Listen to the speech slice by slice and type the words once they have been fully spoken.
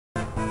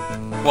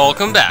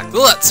Welcome back.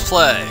 Let's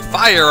play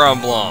Fire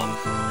Emblem.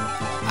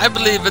 I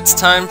believe it's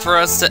time for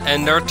us to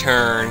end our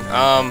turn.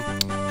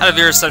 Had a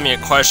viewer send me a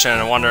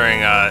question wondering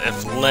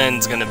if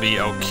Lynn's gonna be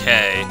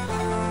okay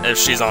if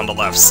she's on the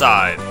left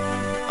side.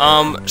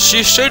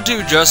 She should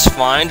do just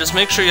fine. Just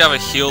make sure you have a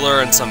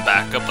healer and some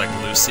backup like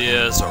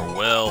Lucius or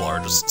Will or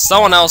just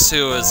someone else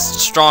who is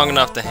strong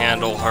enough to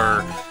handle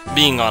her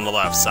being on the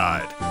left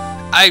side.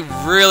 I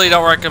really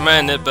don't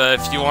recommend it, but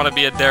if you want to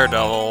be a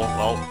daredevil,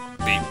 well,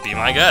 be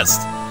my guest.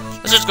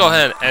 Let's just go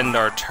ahead and end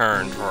our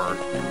turn for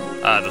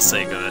the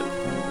sake of it.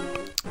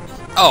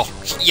 Oh,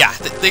 yeah,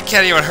 they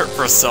can't even hurt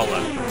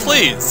Priscilla.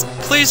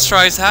 Please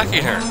try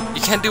attacking her.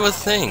 You can't do a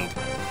thing.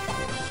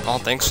 Well,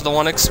 thanks for the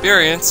one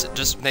experience. It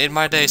just made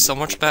my day so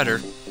much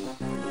better.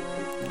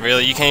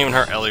 Really, you can't even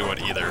hurt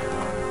Eliwood either.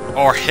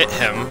 Or hit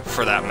him,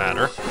 for that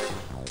matter.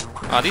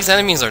 These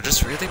enemies are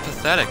just really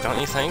pathetic,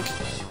 don't you think?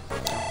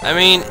 I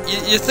mean,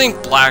 you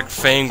think Black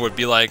Fang would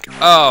be like,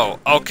 oh,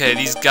 okay,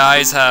 these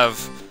guys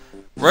have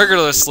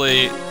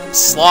rigorously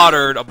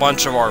slaughtered a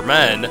bunch of our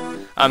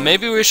men.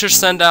 Maybe we should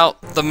send out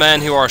the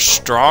men who are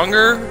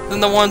stronger than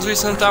the ones we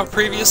sent out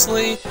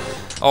previously?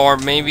 Or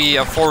maybe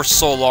a force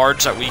so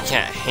large that we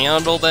can't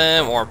handle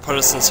them, or put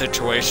us in a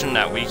situation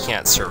that we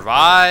can't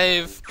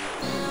survive?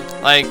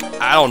 Like,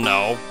 I don't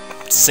know,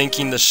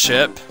 sinking the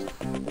ship?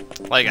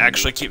 Like,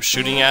 actually keep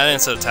shooting at it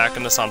instead of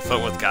attacking us on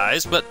foot with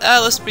guys? But,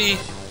 let's be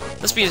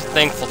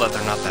thankful that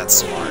they're not that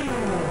smart.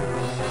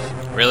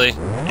 Really?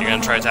 You're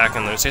gonna try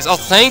attacking Lucius? Oh,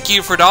 thank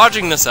you for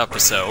dodging this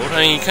episode.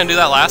 I mean, you couldn't do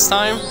that last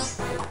time?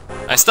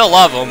 I still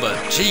love them, but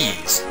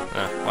jeez.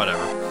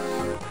 Whatever.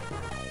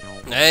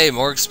 Hey,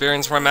 more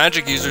experience for my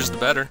magic users, the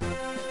better.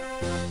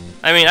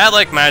 I mean, I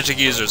like magic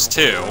users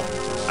too.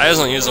 I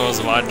just don't use them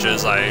as much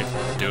as I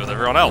do with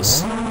everyone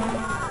else.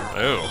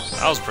 Ooh,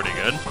 that was pretty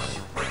good.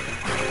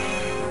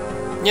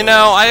 You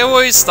know, I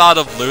always thought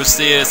of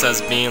Lucius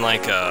as being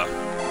like a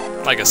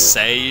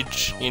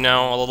sage, you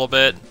know, a little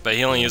bit, but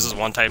he only uses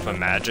one type of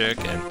magic,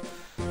 and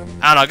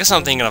I don't know, I guess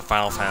I'm thinking of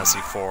Final Fantasy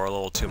IV a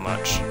little too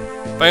much.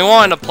 But I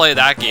wanted to play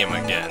that game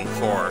again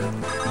for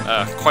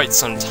quite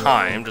some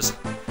time, just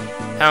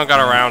haven't got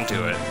around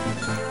to it.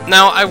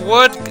 Now, I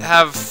would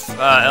have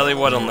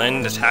Eliwood and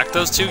Lynn attack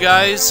those two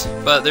guys,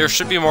 but there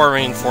should be more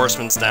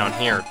reinforcements down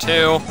here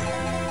too,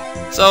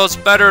 so it's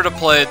better to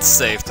play it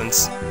safe than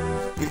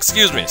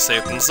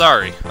safe than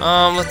sorry.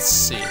 Let's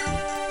see.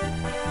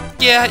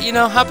 Yeah, you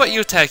know, how about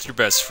you attack your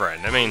best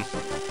friend? I mean,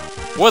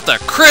 what the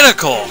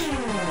critical!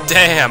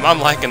 Damn, I'm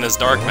liking this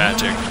dark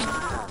magic.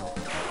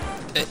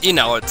 You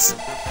know, it's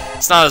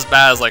not as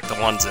bad as like the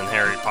ones in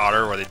Harry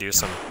Potter where they do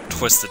some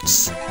twisted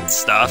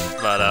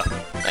stuff, but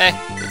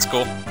it's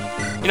cool.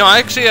 You know, I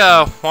actually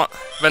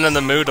been in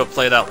the mood to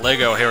play that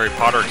Lego Harry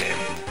Potter game.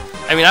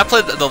 I mean, I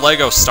played the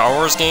Lego Star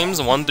Wars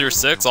games 1 through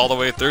 6 all the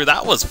way through.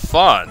 That was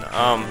fun.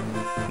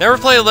 Never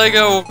played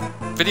Lego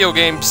video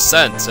games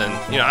since, and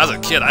you know, as a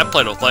kid I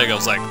played with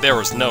Legos like there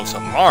was no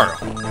tomorrow.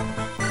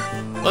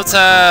 Let's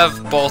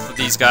have both of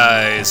these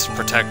guys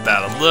protect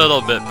that a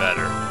little bit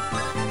better.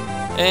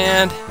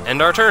 And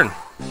end our turn.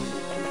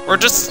 Or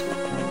just...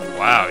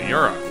 wow,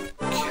 you're a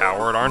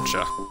coward, aren't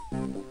you?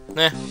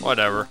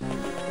 Whatever.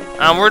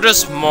 We're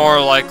just more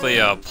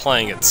likely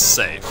playing it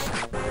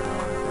safe.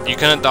 You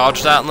couldn't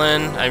dodge that,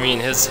 Lynn? I mean,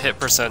 his hit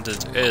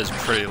percentage is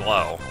pretty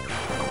low.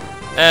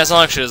 And it's not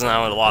like she doesn't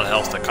have a lot of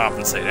health to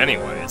compensate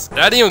anyways.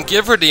 I didn't even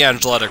give her the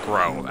angelic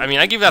row. I mean,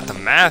 I gave that to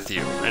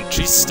Matthew, and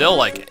she's still,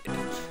 like,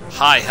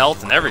 high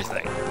health and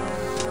everything.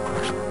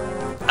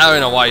 I don't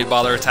even know why you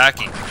bother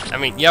attacking. I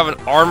mean, you have an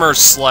armor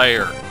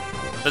slayer.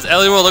 Does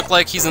Eliwood look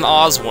like he's an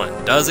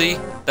Oswin? Does he?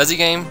 Does he,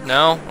 game?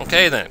 No?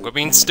 Okay then, quit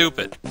being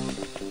stupid.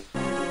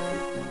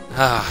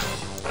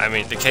 I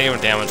mean, they can't even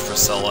damage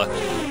Priscilla.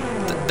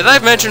 Did I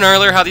mention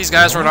earlier how these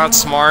guys were not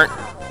smart?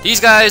 These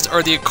guys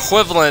are the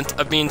equivalent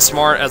of being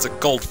smart as a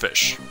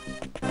goldfish.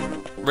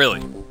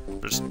 Really.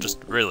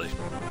 Just really.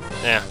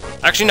 Yeah.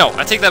 Actually, no,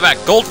 I take that back.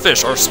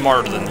 Goldfish are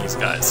smarter than these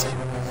guys.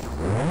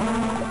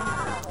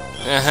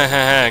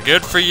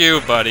 Good for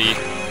you, buddy.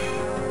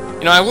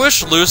 You know, I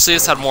wish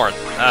Lucius had more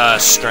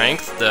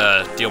strength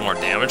to deal more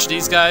damage to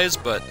these guys,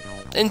 but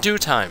in due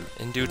time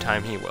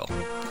he will.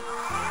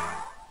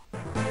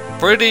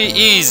 Pretty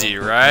easy,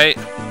 right?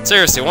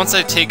 Seriously, once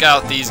I take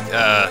out these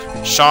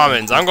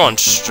shamans, I'm going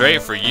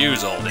straight for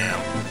yous, old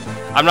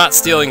damn. I'm not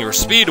stealing your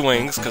speed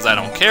wings because I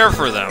don't care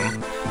for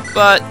them,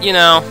 but you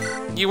know,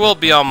 you will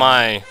be on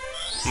my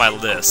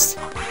list.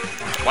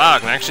 Wow, I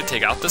can actually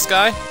take out this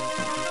guy?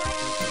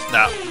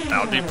 That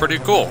would be pretty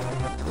cool.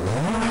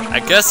 I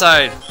guess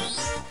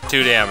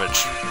 2 damage.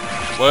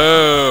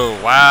 Whoa,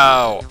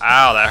 wow,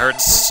 ow, that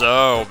hurts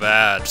so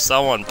bad.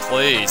 Someone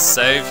please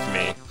save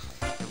me.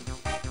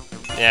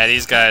 Yeah,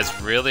 these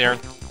guys really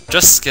aren't...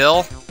 just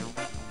skill?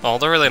 Oh,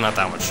 they're really not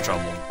that much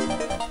trouble.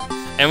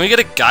 And we get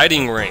a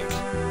guiding ring.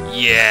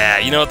 Yeah,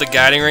 you know what the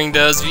guiding ring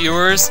does,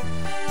 viewers?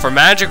 For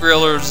magic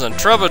reelers and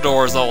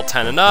troubadours level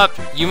 10 and up,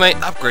 you may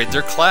upgrade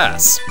their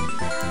class.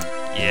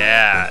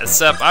 Yeah,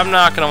 except I'm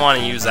not going to want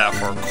to use that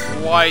for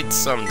quite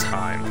some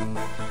time.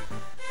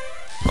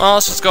 Well,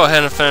 let's just go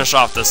ahead and finish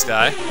off this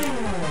guy.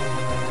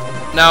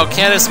 Now,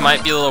 Candace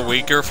might be a little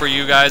weaker for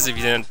you guys if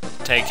you didn't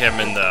take him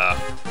in the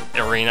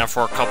arena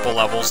for a couple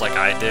levels like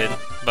I did,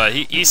 but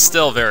he's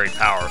still very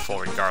powerful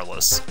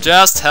regardless.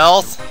 Just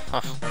health?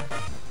 Huh.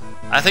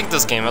 I think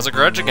this game has a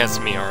grudge against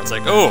me, or it's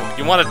like, oh,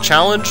 you want to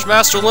challenge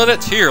Master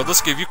Linnet? Here,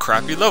 let's give you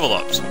crappy level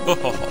ups.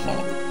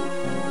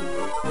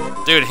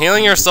 Dude,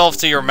 healing yourself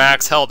to your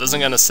max health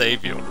isn't gonna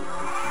save you.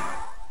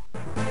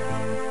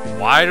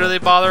 Why do they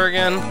bother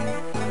again?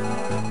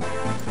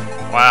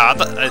 Wow,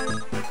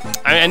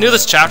 I knew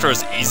this chapter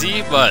was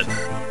easy, but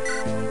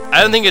I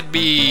didn't think it'd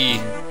be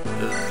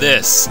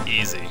this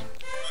easy.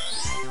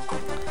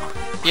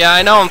 Yeah,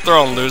 I know I'm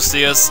throwing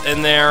Lucius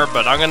in there,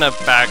 but I'm gonna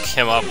back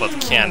him up with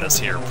Candace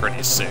here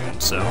pretty soon,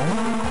 so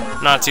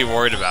I'm not too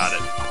worried about it.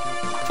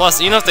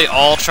 Plus, even if they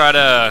all try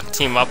to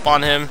team up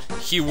on him,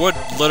 he would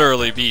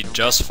literally be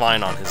just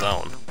fine on his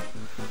own.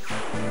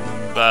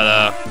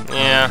 But,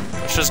 yeah,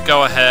 let's just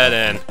go ahead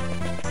and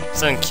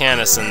send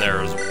Candace in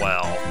there as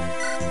well.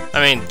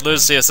 I mean,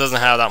 Lucius doesn't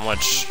have that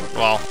much,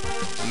 well,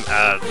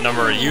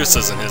 number of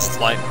uses in his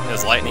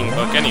lightning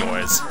book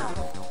anyways.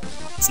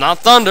 It's not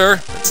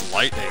thunder, it's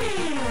lightning.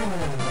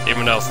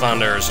 Even though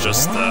thunder is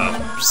just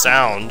the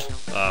sound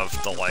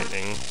of the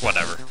lightning,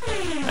 whatever.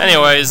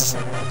 Anyways,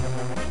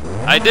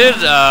 I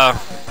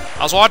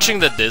was watching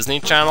the Disney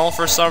Channel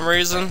for some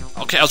reason.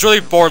 Okay, I was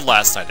really bored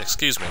last night,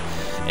 excuse me.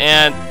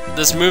 And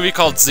this movie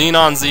called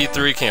Xenon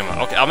Z3 came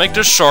out. Okay, I'll make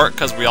this short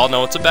because we all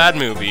know it's a bad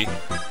movie.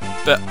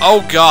 But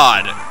oh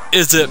god,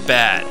 is it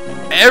bad.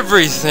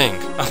 Everything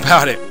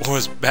about it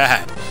was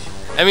bad.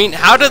 I mean,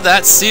 how did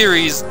that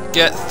series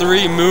get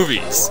 3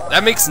 movies?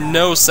 That makes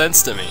no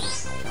sense to me.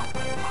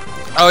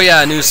 Oh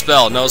yeah, a new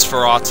spell,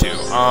 Nosferatu.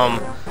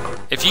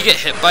 If you get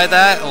hit by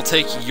that, it'll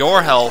take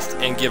your health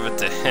and give it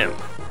to him.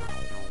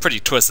 Pretty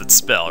twisted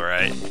spell,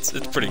 right? It's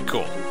pretty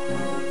cool.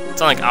 It's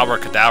not like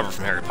Abracadabra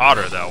from Harry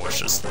Potter, though, which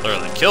just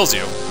literally kills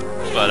you.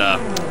 But,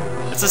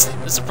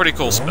 it's a pretty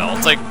cool spell.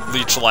 It's like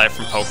Leech Life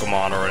from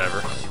Pokemon or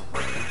whatever.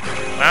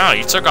 Wow,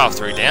 you took off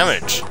 3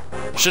 damage.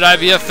 Should I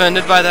be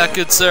offended by that,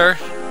 good sir?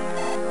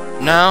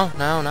 No,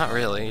 not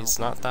really. It's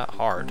not that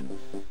hard.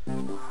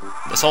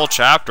 This whole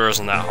chapter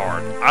isn't that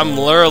hard. I'm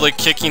literally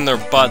kicking their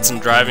butts and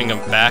driving them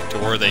back to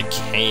where they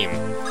came.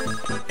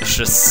 It's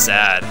just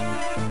sad.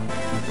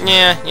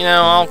 Yeah, you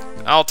know,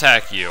 I'll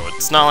attack you.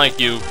 It's not like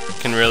you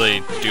can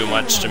really do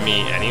much to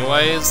me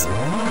anyways.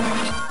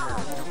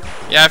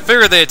 Yeah, I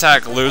figured they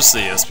attack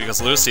Lucius because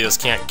Lucius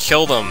can't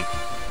kill them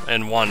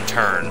in 1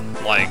 turn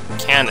like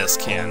Candace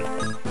can.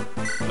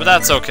 But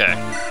that's okay.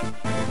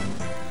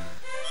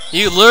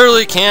 You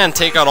literally can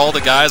take out all the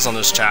guys on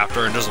this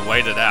chapter and just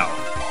wait it out.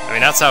 I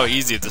mean, that's how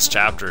easy this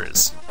chapter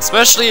is.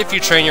 Especially if you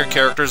train your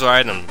characters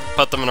right and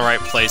put them in the right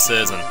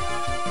places and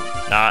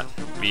not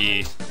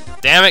be...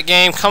 Damn it,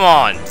 game, come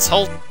on! This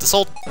whole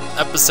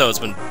episode's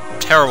been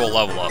terrible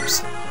level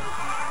ups.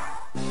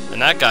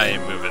 And that guy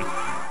ain't moving.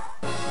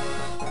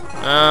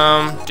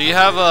 Do you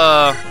have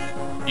a...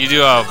 You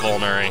do have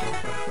Vulnerary.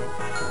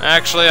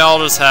 Actually, I'll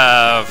just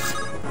have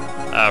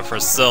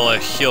Priscilla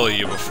heal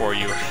you before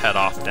you head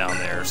off down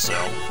there, so...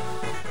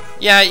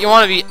 Yeah, you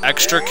want to be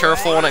extra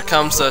careful when it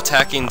comes to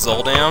attacking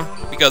Zoldam,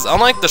 because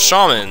unlike the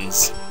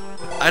shamans,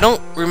 I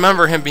don't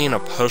remember him being a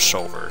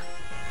pushover.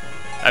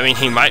 I mean,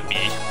 he might be,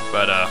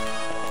 but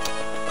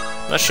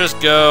let's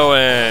just go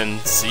and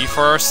see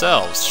for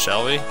ourselves,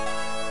 shall we?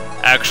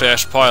 Actually, I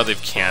should probably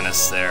leave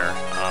Candace there,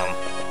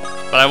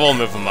 but I will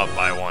move him up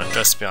by 1,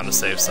 just to be on the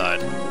safe side.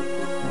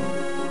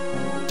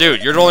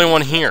 Dude, you're the only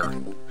one here.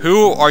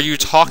 Who are you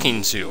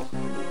talking to?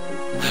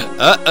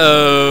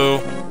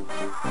 Uh-oh.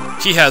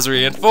 He has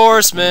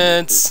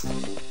reinforcements!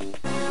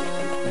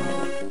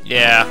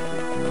 Yeah.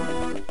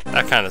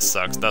 That kind of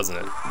sucks, doesn't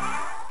it?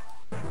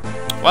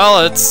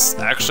 Well, it's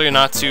actually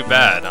not too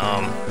bad.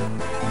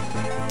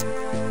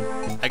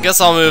 I guess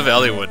I'll move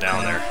Elliewood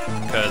down there,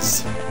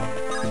 because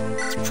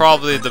it's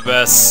probably the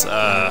best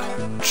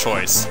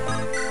choice.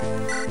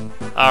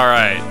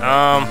 Alright,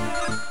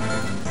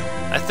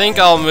 I think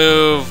I'll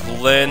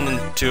move Lynn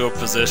to a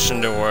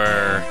position to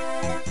where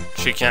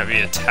she can't be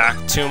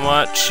attacked too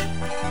much.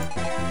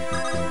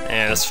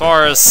 And as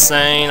far as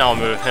Sane, I'll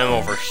move him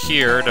over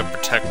here to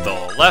protect the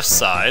left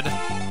side.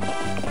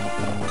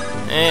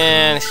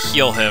 And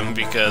heal him,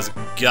 because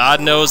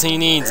God knows he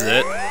needs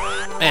it.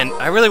 Man,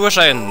 I really wish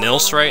I had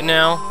Nils right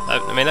now.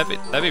 I mean,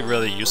 that'd be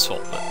really useful,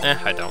 but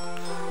I don't.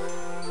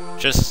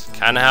 Just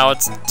kind of how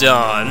it's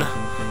done.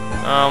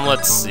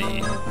 Let's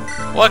see.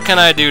 What can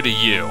I do to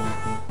you?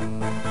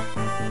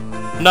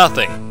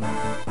 Nothing.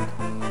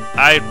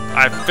 I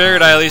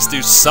figured I'd at least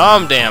do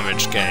some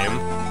damage, game.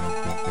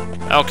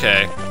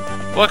 Okay.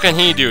 What can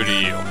he do to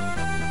you?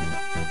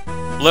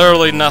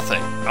 Literally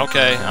nothing.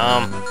 Okay,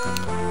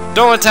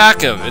 don't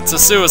attack him. It's a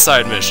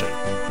suicide mission.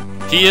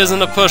 He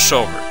isn't a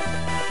pushover.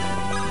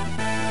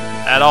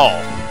 At all.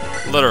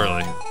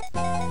 Literally.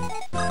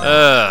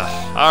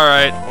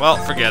 Alright. Well,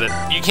 forget it.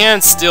 You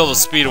can steal the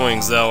Speed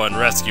Wings, though, and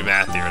rescue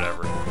Matthew or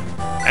whatever.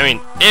 I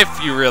mean,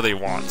 if you really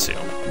want to.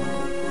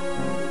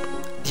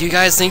 You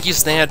guys think you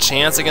stand a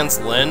chance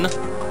against Lyn?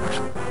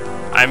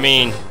 I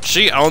mean,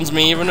 she owns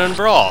me even in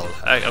Brawl.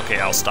 Okay,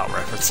 I'll stop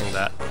referencing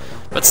that.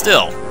 But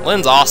still,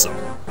 Lyn's awesome.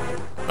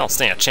 I don't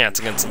stand a chance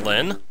against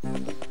Lyn.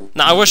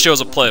 Now, I wish she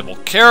was a playable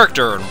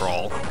character in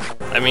Brawl.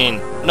 I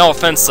mean, no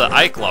offense to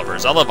Ike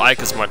lovers. I love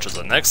Ike as much as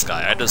the next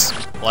guy. I just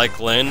like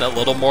Lyn a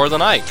little more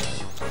than Ike.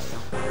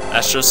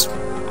 That's just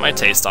my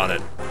taste on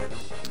it.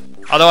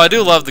 Although I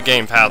do love the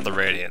game Path of the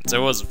Radiance. It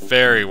was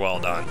very well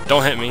done.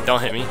 Don't hit me,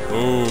 don't hit me.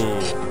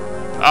 Ooh.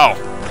 Oh,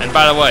 and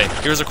by the way,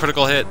 here's a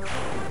critical hit.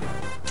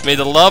 May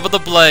the love of the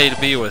blade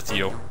be with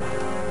you.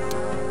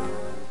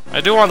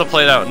 I do want to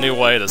play that new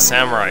way, the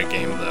samurai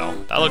game, though.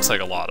 That looks like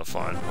a lot of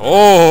fun.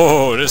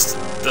 Oh, this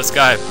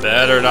guy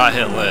better not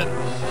hit Lyn.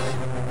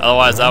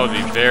 Otherwise, that would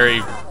be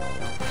very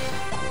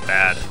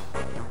bad.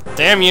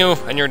 Damn you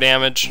and your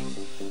damage.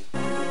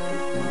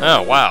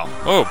 Oh, wow.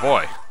 Oh,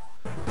 boy.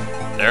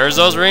 There's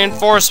those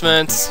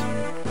reinforcements.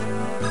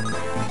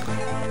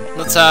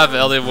 Let's have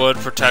Elliewood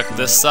protect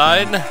this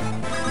side.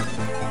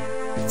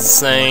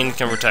 Sane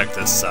can protect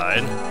this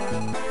side.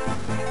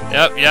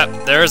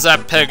 Yep, there's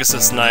that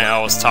Pegasus Knight I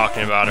was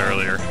talking about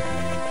earlier.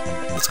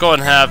 Let's go ahead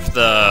and have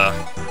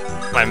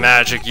my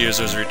magic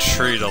users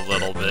retreat a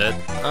little bit.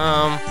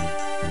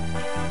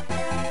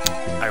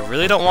 I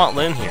really don't want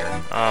Lyn here.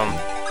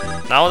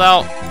 Not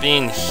without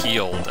being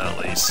healed, at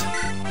least.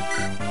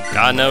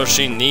 God knows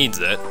she needs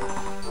it.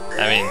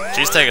 I mean,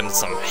 she's taking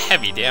some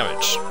heavy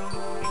damage.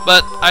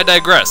 But I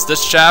digress.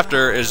 This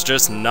chapter is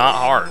just not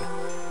hard.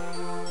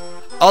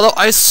 Although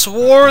I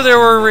swore there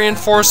were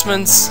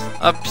reinforcements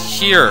up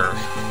here.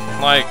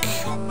 Like,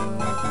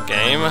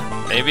 game?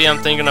 Maybe I'm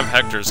thinking of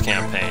Hector's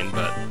campaign,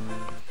 but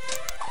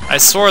I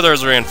swore there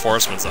was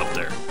reinforcements up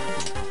there.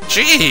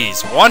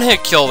 Jeez, one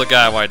hit kill the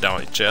guy, why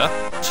don't ya?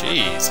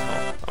 Jeez,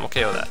 oh, I'm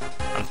okay with that.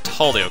 I'm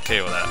totally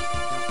okay with that.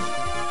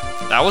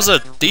 That was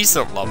a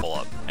decent level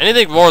up.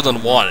 Anything more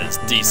than one is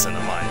decent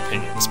in my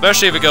opinion,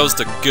 especially if it goes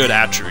to good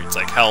attributes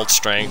like health,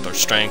 strength, or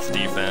strength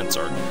defense,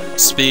 or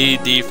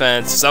speed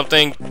defense,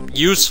 something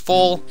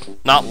useful,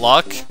 not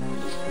luck.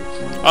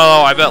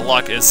 Oh, I bet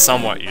luck is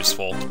somewhat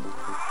useful.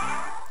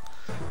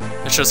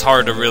 It's just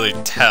hard to really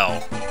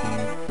tell.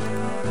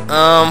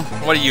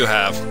 What do you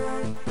have?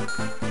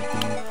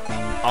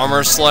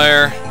 Armor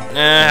Slayer?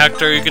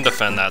 Hector, you can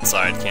defend that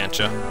side, can't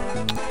you?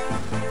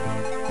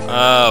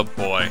 Oh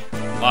boy,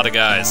 a lot of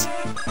guys.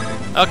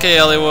 Okay,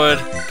 Elliewood,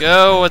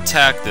 go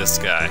attack this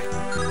guy.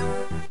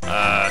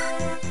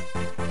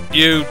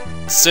 You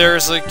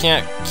seriously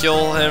can't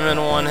kill him in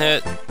one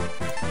hit?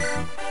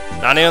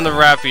 Not even the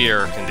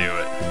rapier can do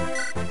it.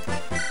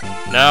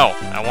 No,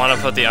 I want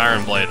to put the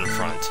iron blade in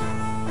front.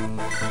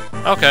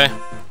 Okay.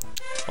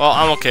 Well,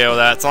 I'm okay with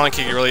that. It's not like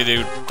he can really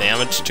do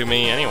damage to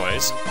me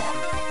anyways.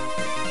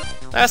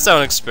 That's not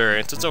an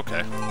experience, it's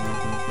okay.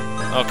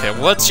 Okay,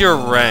 what's your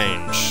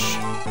range?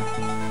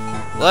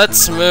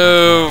 Let's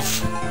move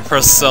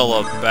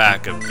Priscilla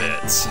back a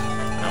bit.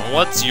 Now,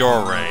 what's your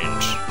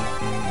range?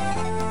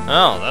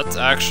 Oh, that's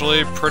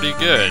actually pretty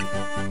good.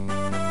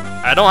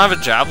 I don't have a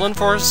javelin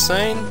for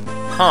Sane?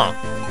 Huh.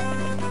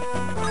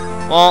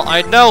 Well,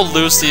 I know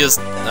Lucia's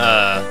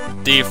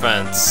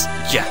defense.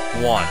 Yeah,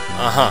 1.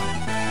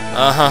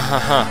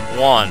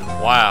 One.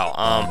 Wow.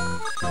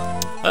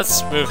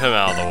 Let's move him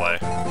out of the way.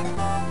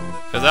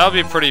 Because that would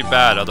be pretty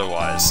bad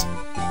otherwise.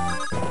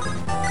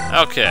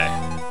 Okay.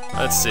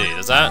 Let's see,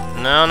 does that?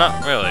 No,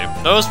 not really.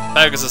 Those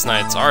Pegasus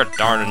Knights are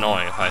darn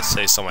annoying, if I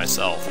say so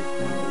myself.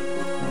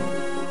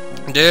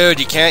 Dude,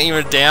 you can't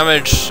even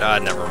damage...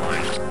 never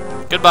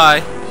mind.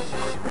 Goodbye.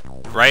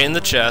 Right in the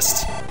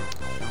chest.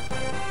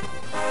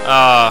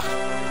 I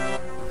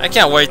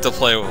can't wait to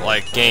play,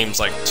 like, games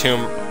like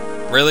Tomb...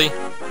 Really?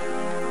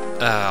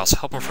 I was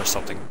hoping for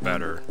something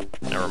better.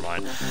 Never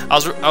mind. I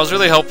was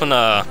really hoping,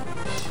 I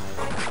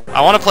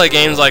want to play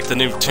games like the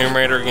new Tomb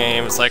Raider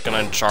game. It's like an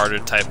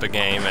Uncharted type of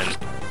game, and...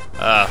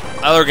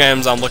 other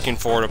games I'm looking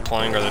forward to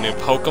playing are the new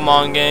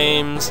Pokemon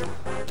games,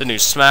 the new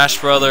Smash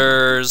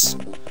Brothers.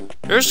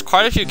 There's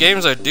quite a few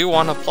games I do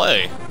want to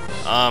play.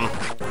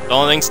 The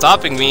only thing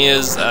stopping me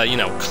is, you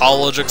know,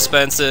 college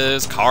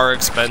expenses, car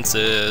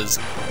expenses,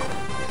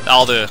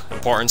 all the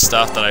important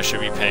stuff that I should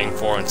be paying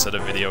for instead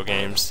of video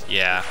games.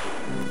 Yeah,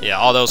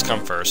 all those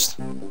come first.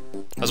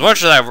 As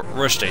much as I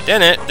wish they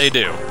didn't, they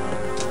do.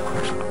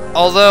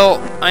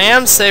 Although, I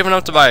am saving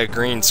up to buy a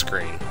green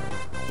screen.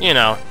 You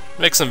know,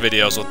 make some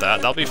videos with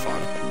that, that'll be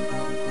fun.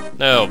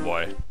 Oh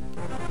boy.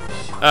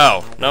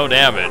 Oh, no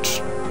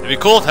damage. It'd be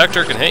cool if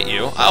Hector can hit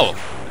you. Oh,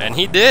 and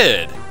he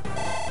did.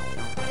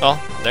 Well,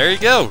 there you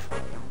go.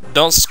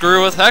 Don't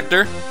screw with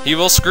Hector, he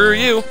will screw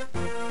you.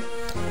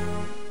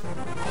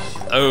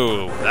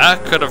 Oh,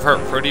 that could have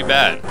hurt pretty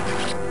bad.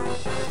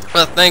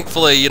 But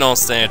thankfully, you don't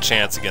stand a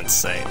chance against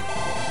Sane.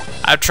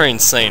 I've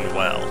trained Sane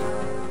well.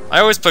 I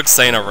always pick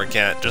Sane over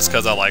Kent, just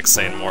because I like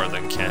Sane more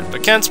than Kent.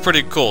 But Kent's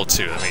pretty cool,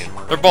 too. I mean,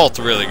 they're both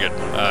really good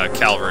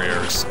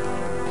cavalriers.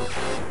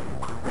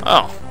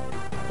 Oh.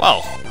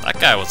 Well, that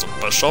guy was a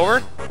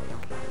pushover.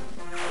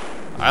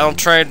 I don't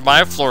train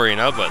my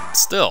Florina, but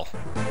still.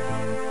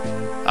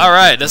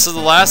 Alright, this is the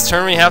last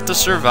turn we have to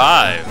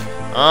survive.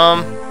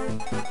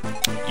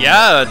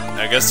 Yeah,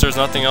 I guess there's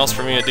nothing else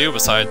for me to do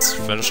besides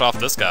finish off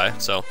this guy,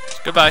 so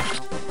goodbye.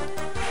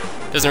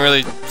 Doesn't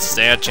really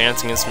stand a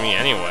chance against me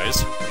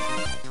anyways.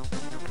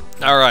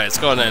 Alright, let's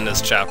go ahead and end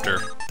this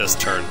chapter, this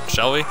turn,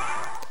 shall we?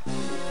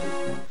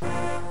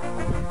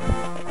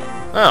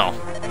 Oh.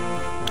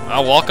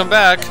 Welcome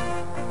back.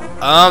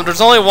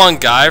 There's only one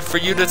guy for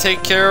you to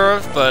take care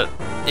of, but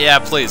yeah,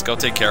 please go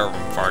take care of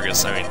him,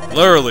 Fargus. I mean,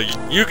 literally,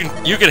 you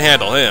can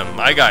handle him.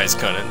 My guys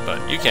couldn't,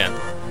 but you can.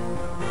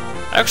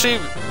 Actually,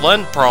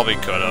 Len probably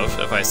could have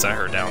if I sent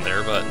her down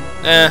there, but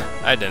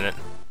I didn't.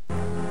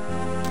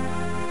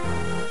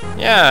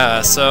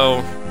 Yeah,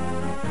 so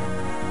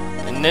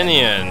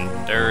Ninian,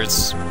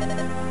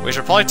 we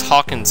should probably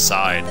talk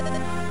inside.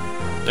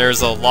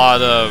 There's a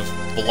lot of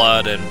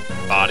blood and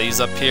bodies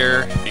up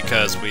here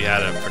because we had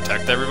to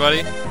protect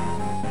everybody.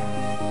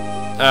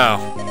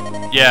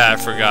 Oh, yeah, I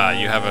forgot.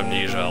 You have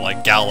amnesia,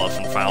 like Galuf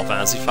in Final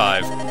Fantasy V.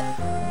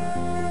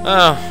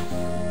 Oh.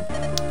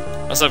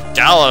 What's up,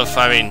 Galuf?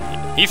 I mean,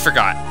 he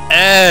forgot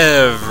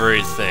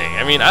everything.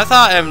 I mean, I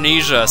thought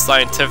amnesia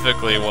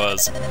scientifically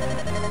was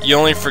you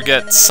only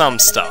forget some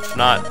stuff,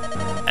 not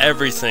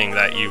everything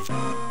that you've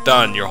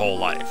done your whole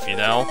life, you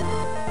know?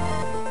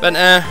 But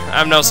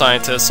I'm no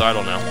scientist, so I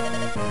don't know.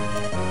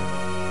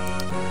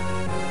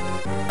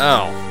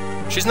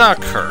 Oh, she's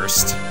not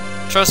cursed.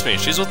 Trust me,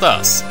 she's with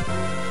us.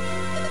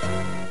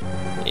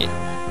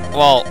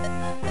 Well,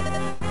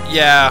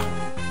 yeah,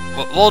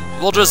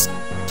 we'll just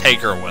take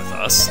her with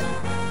us.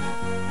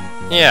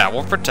 Yeah,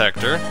 we'll protect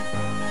her.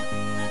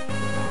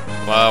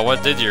 Well,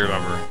 what did you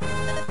remember?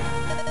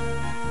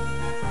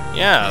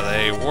 Yeah,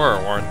 they were,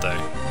 weren't they?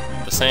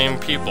 The same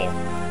people.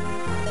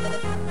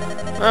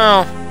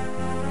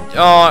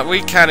 Oh,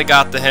 we kind of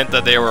got the hint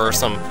that they were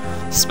some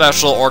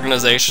special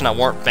organization that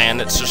weren't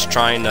bandits just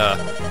trying to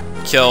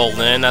kill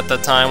Lynn at the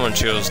time when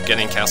she was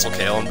getting Castle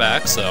Kalen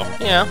back, so,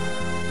 yeah.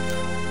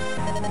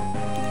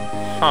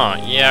 Huh,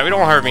 yeah, we don't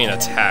want her being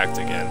attacked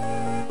again.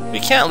 We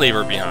can't leave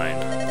her behind.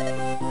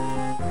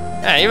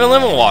 Yeah, even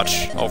Lynn will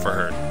watch over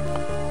her.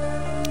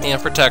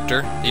 And protect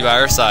her, be by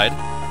her side.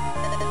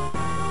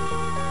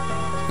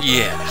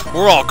 Yeah,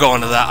 we're all going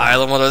to that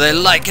island whether they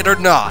like it or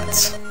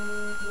not.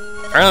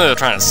 Apparently they're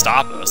trying to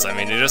stop us. I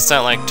mean, they just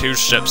sent like 3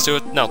 ships to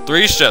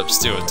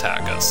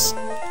attack us.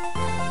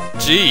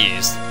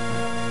 Jeez.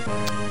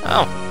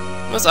 Oh,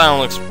 this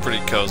island looks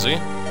pretty cozy.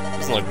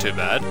 Doesn't look too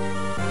bad.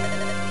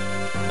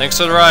 Thanks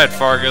for the ride,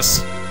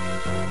 Fargus.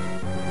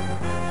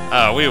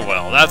 Oh, we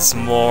will. That's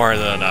more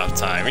than enough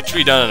time. It should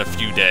be done in a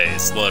few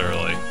days,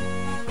 literally.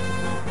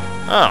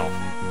 Oh.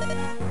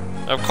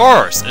 Of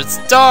course, it's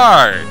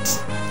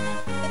Dart!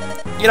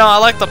 You know, I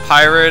like the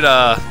pirate,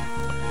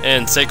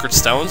 in Sacred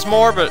Stones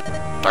more, but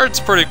Dart's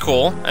pretty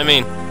cool. I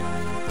mean,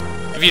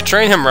 if you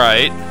train him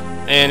right,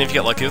 and if you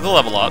get lucky with the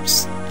level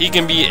ups, he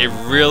can be a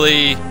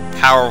really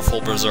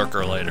powerful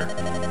berserker later.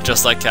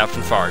 Just like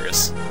Captain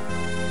Fargus.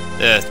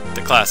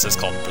 The class is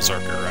called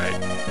Berserker, right?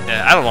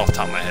 Yeah, I don't know off the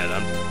top of my head.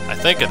 I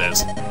think it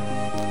is.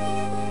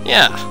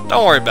 Yeah,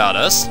 don't worry about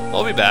us.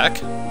 We'll be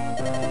back.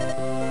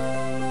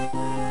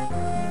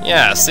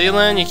 Yeah, see,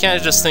 Lynn, you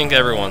can't just think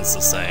everyone's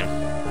the same.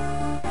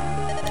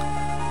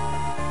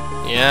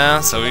 Yeah,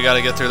 so we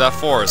gotta get through that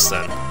forest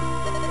then.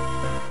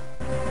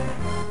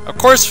 Of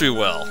course we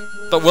will.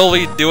 But will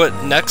we do it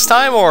next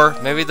time, or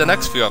maybe the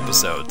next few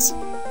episodes?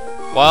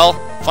 Well,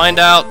 find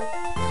out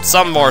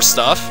some more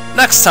stuff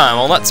next time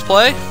on Let's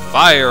Play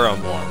Fire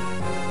Emblem.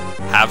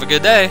 Have a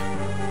good day.